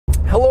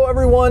Hello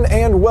everyone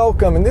and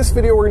welcome. In this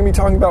video we're going to be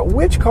talking about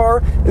which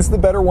car is the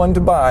better one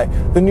to buy,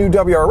 the new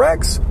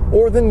WRX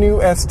or the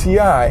new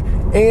STI.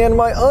 And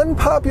my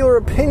unpopular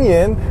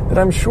opinion that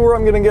I'm sure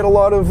I'm going to get a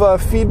lot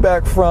of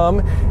feedback from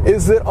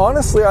is that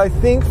honestly I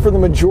think for the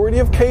majority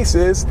of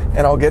cases, and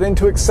I'll get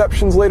into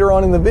exceptions later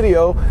on in the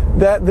video,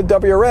 that the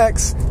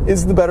WRX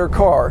is the better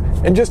car.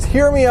 And just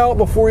hear me out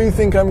before you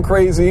think I'm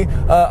crazy.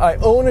 I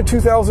own a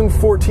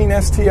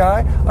 2014 STI.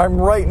 I'm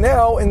right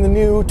now in the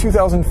new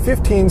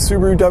 2015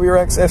 Subaru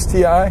WRX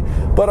STI,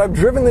 but I've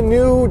driven the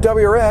new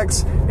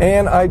WRX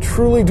and I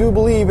truly do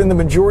believe in the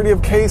majority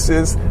of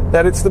cases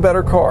that it's the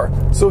better car.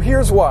 So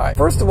here's why.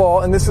 First of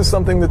all, and this is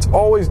something that's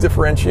always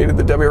differentiated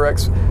the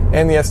WRX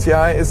and the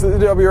STI, is that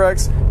the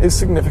WRX is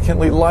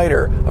significantly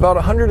lighter, about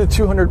 100 to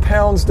 200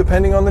 pounds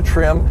depending on the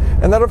trim,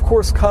 and that of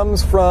course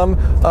comes from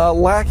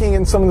lacking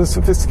in some of the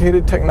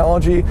sophisticated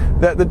technology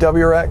that the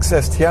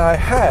WRX STI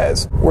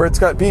has, where it's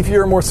got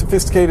beefier, more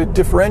sophisticated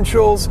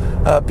differentials,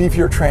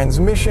 beefier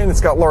transmission,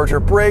 it's got larger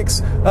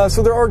brakes,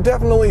 so there are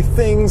definitely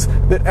things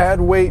that add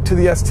weight to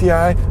the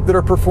STI that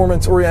are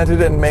performance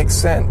oriented and make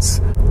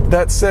sense.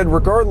 That said,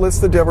 regardless,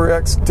 the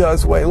WRX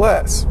does weigh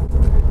less.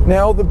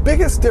 Now, the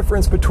biggest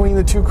difference between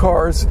the two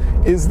cars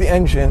is the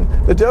engine.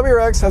 The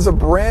WRX has a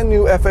brand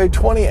new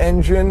FA20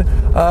 engine,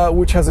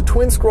 which has a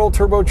twin-scroll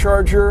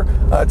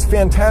turbocharger. It's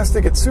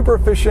fantastic, it's super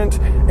efficient,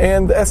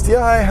 and the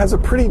STI has a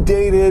pretty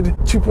dated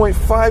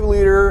 2.5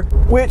 liter,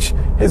 which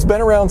has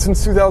been around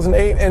since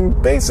 2008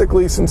 and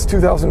basically since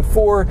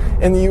 2004.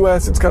 In the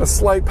US, it's got a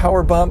slight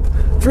power bump,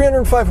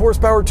 305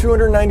 horsepower,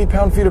 290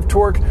 pound-feet of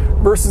torque,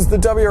 versus the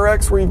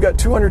WRX where you've got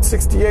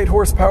 268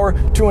 horsepower,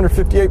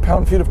 258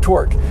 pound-feet of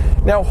torque.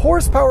 Now,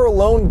 horsepower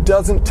alone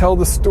doesn't tell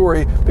the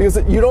story because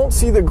you don't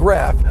see the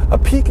graph. A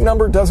peak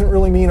number doesn't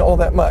really mean all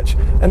that much,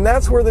 and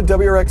that's where the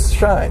WRX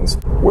shines.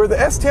 Where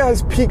the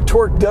STI's peak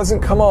torque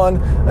doesn't come on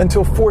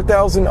until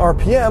 4,000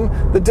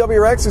 RPM, the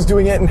WRX is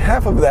doing it in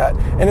half of that,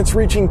 and it's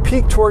reaching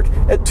peak torque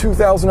at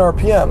 2,000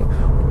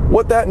 RPM.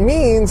 What that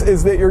means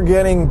is that you're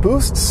getting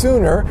boost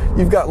sooner,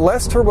 you've got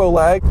less turbo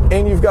lag,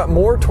 and you've got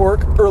more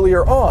torque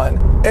earlier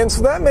on. And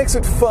so that makes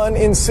it fun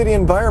in city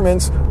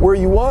environments where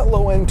you want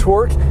low-end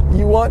torque,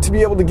 you want to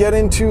be able to get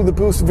into the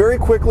boost very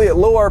quickly at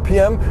low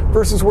RPM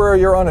versus where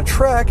you're on a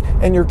track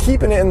and you're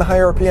keeping it in the high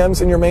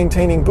RPMs and you're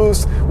maintaining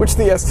boost, which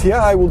the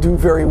STI will do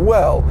very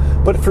well.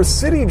 But for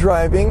city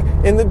driving,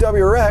 in the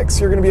WRX,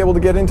 you're going to be able to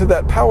get into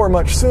that power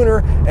much sooner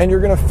and you're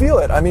going to feel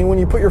it. I mean, when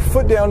you put your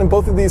foot down in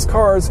both of these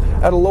cars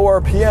at a low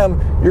RPM,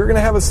 you're going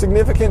to have a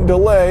significant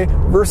delay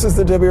versus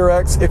the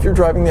WRX if you're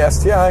driving the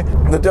STI.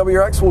 The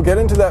WRX will get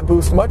into that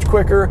boost much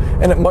quicker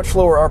and at much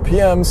lower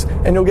RPMs,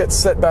 and you'll get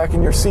set back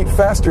in your seat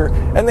faster.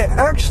 And they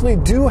actually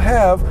do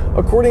have,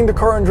 according to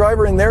Car and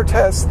Driver in their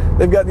tests,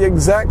 they've got the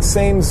exact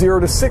same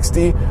 0 to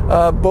 60,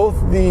 both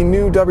the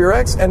new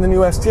WRX and the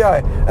new STI.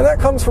 And that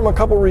comes from a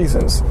couple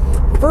reasons.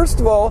 First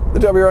of all, the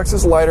WRX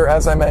is lighter,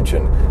 as I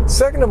mentioned.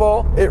 Second of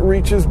all, it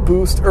reaches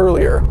boost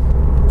earlier.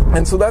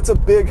 And so that's a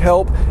big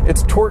help.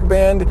 Its torque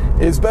band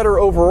is better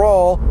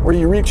overall, where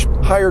you reach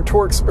higher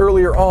torques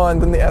earlier on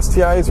than the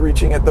STI is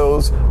reaching at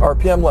those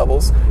RPM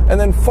levels. And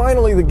then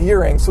finally, the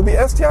gearing. So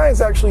the STI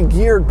is actually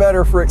geared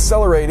better for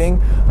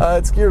accelerating.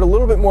 It's geared a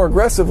little bit more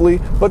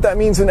aggressively, but that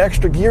means an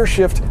extra gear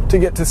shift to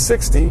get to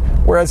 60,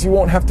 whereas you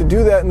won't have to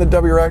do that in the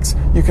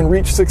WRX. You can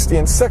reach 60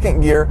 in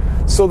second gear.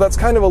 So that's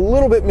kind of a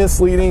little bit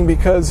misleading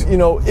because, you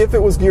know, if it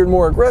was geared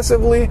more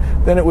aggressively,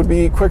 then it would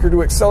be quicker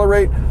to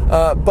accelerate.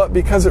 But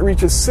because it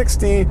reaches 60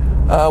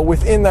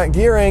 within that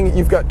gearing,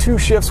 you've got two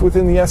shifts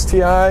within the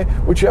STI,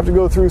 which you have to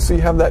go through, so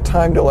you have that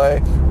time delay,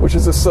 which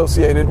is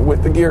associated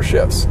with the gear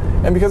shifts.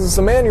 And because it's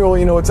a manual,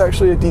 you know, it's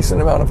actually a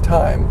decent amount of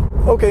time.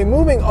 Okay,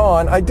 moving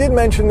on, I did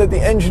mention that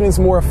the engine is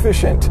more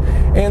efficient,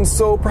 and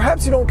so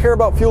perhaps you don't care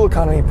about fuel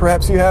economy,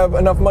 perhaps you have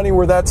enough money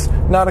where that's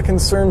not a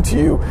concern to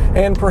you,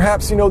 and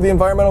perhaps, you know, the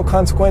environmental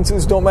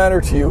consequences don't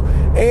matter to you,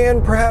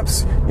 and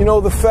perhaps, you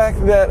know, the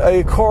fact that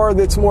a car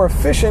that's more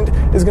efficient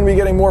is going to be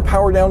getting more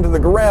power down to the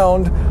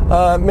ground,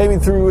 maybe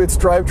through its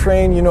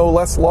drivetrain, you know,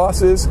 less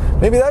losses,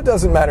 maybe that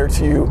doesn't matter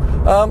to you.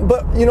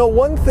 But, you know,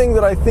 one thing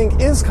that I think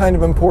is kind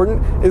of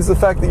important is the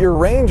fact that your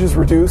range is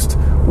reduced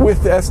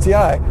with the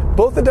STI.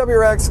 Both the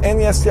WRX and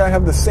the STI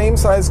have the same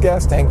size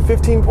gas tank,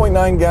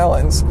 15.9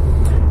 gallons.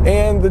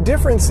 And the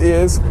difference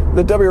is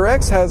the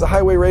WRX has a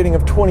highway rating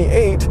of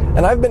 28,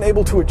 and I've been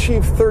able to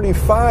achieve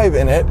 35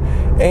 in it,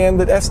 and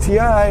the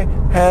STI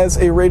has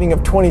a rating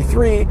of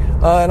 23,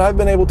 and I've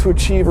been able to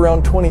achieve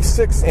around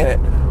 26 in it.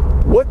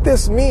 What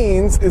this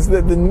means is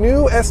that the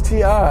new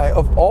STI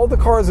of all the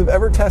cars I've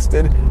ever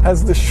tested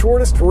has the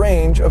shortest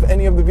range of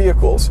any of the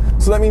vehicles.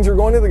 So that means you're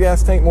going to the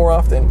gas tank more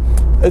often.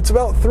 It's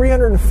about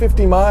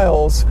 350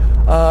 miles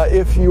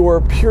if you're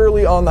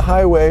purely on the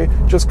highway,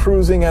 just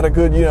cruising at a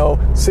good, you know,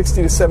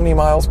 60 to 70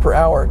 miles per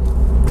hour.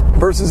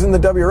 Versus in the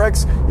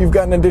WRX, you've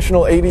got an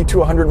additional 80 to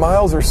 100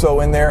 miles or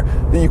so in there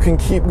that you can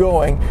keep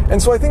going.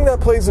 And so I think that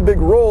plays a big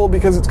role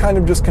because it's kind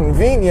of just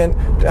convenient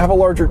to have a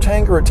larger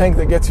tank or a tank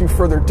that gets you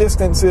further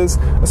distances,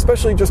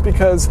 especially just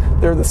because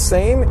they're the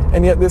same,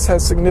 and yet this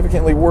has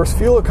significantly worse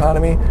fuel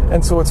economy.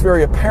 And so it's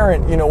very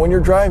apparent, you know, when you're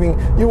driving,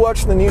 you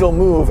watch the needle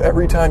move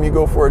every time you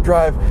go for a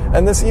drive.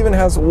 And this even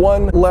has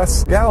one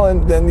less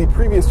gallon than the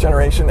previous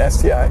generation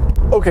STI.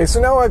 Okay,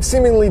 so now I've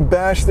seemingly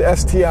bashed the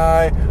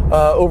STI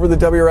over the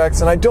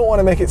WRX, and I don't want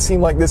to make it seem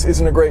like this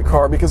isn't a great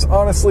car, because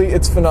honestly,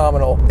 it's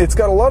phenomenal. It's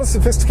got a lot of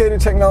sophisticated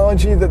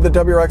technology that the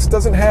WRX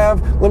doesn't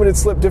have: limited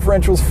slip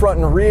differentials front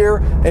and rear,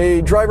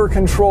 a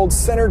driver-controlled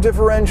center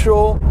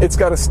differential, it's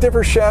got a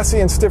stiffer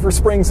chassis and stiffer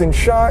springs and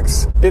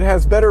shocks, it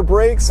has better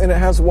brakes, and it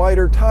has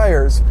wider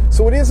tires.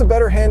 So it is a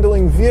better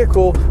handling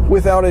vehicle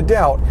without a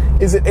doubt.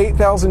 Is it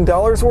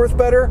 $8,000 worth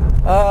better?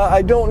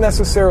 I don't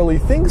necessarily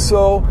think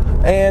so.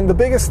 And the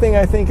biggest thing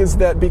I think is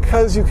that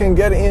because you can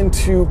get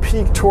into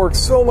peak torque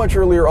so much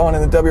earlier on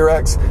in the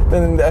WRX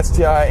than in the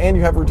STI, and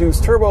you have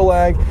reduced turbo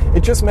lag,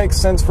 it just makes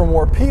sense for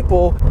more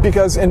people,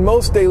 because in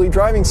most daily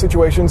driving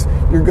situations,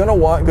 you're going to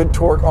want good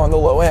torque on the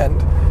low end.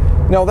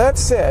 Now that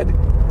said,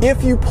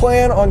 if you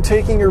plan on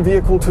taking your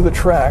vehicle to the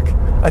track,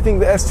 I think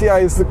the STI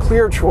is the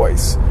clear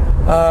choice.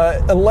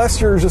 Unless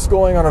you're just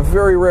going on a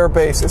very rare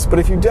basis. But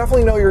if you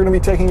definitely know you're going to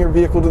be taking your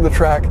vehicle to the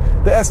track,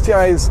 the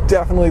STI is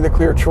definitely the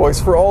clear choice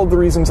for all of the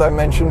reasons I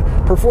mentioned.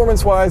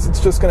 Performance-wise,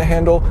 it's just going to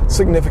handle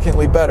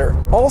significantly better.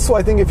 Also,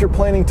 I think if you're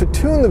planning to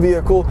tune the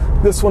vehicle,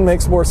 this one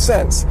makes more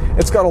sense.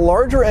 It's got a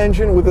larger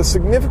engine with a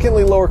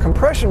significantly lower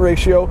compression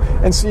ratio,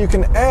 and so you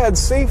can add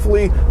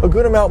safely a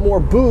good amount more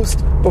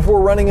boost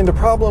before running into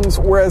problems,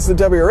 whereas the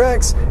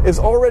WRX is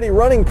already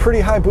running pretty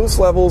high boost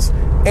levels,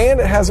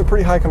 and it has a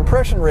pretty high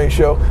compression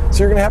ratio, so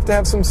you're going to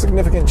have some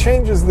significant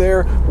changes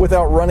there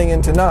without running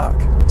into knock.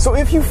 So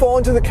if you fall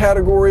into the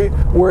category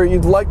where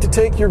you'd like to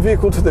take your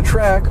vehicle to the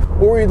track,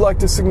 or you'd like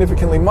to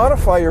significantly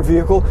modify your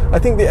vehicle, I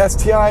think the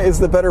STI is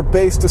the better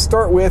base to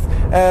start with,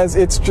 as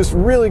it's just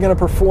really going to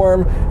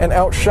perform and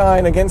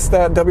outshine against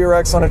that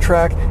WRX on a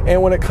track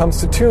and when it comes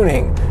to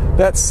tuning.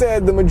 That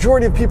said, the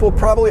majority of people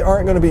probably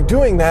aren't going to be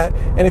doing that,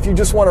 and if you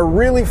just want a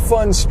really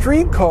fun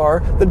street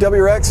car, the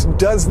WRX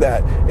does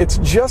that. It's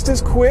just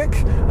as quick,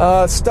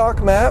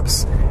 stock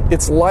maps,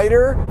 it's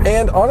lighter,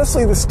 and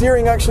honestly, the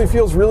steering actually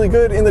feels really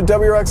good in the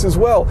WRX as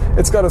well.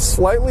 It's got a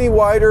slightly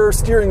wider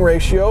steering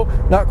ratio,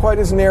 not quite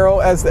as narrow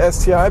as the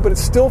STI, but it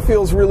still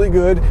feels really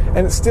good,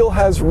 and it still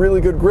has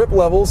really good grip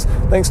levels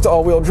thanks to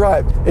all-wheel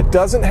drive. It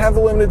doesn't have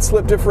the limited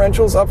slip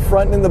differentials up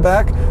front and in the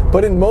back,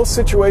 but in most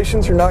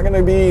situations, you're not going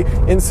to be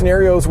in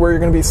scenarios where you're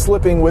going to be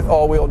slipping with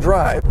all-wheel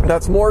drive.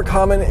 That's more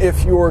common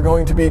if you're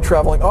going to be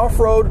traveling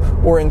off-road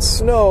or in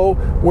snow,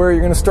 where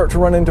you're going to start to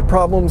run into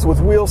problems with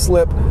wheel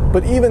slip.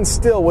 But even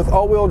still, with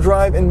all-wheel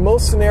drive, in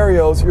most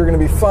scenarios, you're going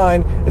to be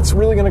fine. It's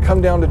really going to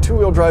come down to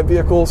two-wheel drive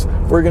vehicles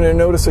where you're going to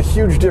notice a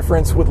huge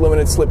difference with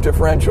limited slip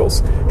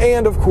differentials.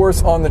 And of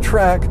course, on the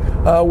track,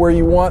 where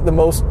you want the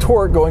most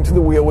torque going to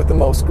the wheel with the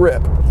most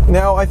grip.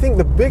 Now, I think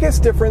the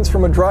biggest difference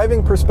from a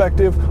driving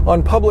perspective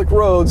on public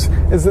roads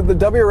is that the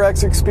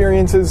WRX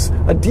experiences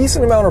a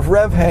decent amount of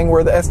rev hang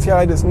where the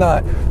STI does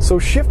not. So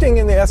shifting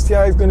in the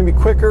STI is going to be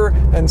quicker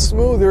and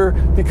smoother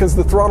because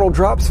the throttle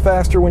drops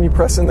faster when you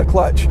press in the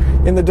clutch.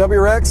 In the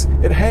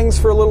WRX, it hangs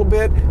for a little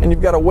bit and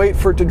you've got to wait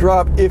for it to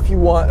drop if you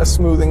want a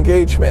smooth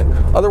engagement.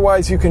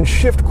 Otherwise, you can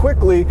shift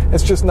quickly,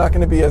 it's just not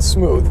going to be as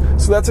smooth.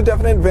 So that's a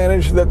definite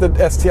advantage that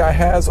the STI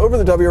has over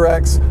the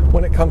WRX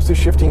when it comes to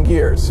shifting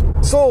gears.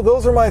 So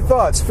those are my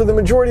thoughts. For the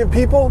majority of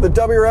people, the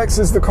WRX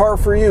is the car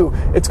for you.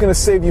 It's going to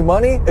save you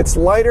money, it's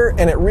lighter,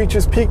 and it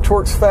reaches peak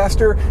torques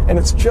faster, and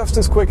it's just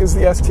as quick as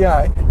the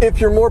STI. If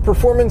you're more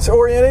performance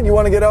oriented, you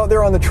want to get out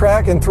there on the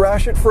track and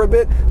thrash it for a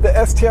bit,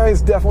 the STI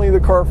is definitely the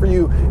car for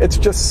you. It's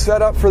just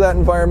set up for that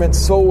environment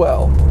so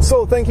well.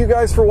 So thank you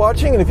guys for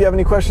watching, and if you have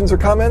any questions or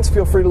comments,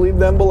 feel free to leave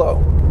them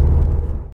below.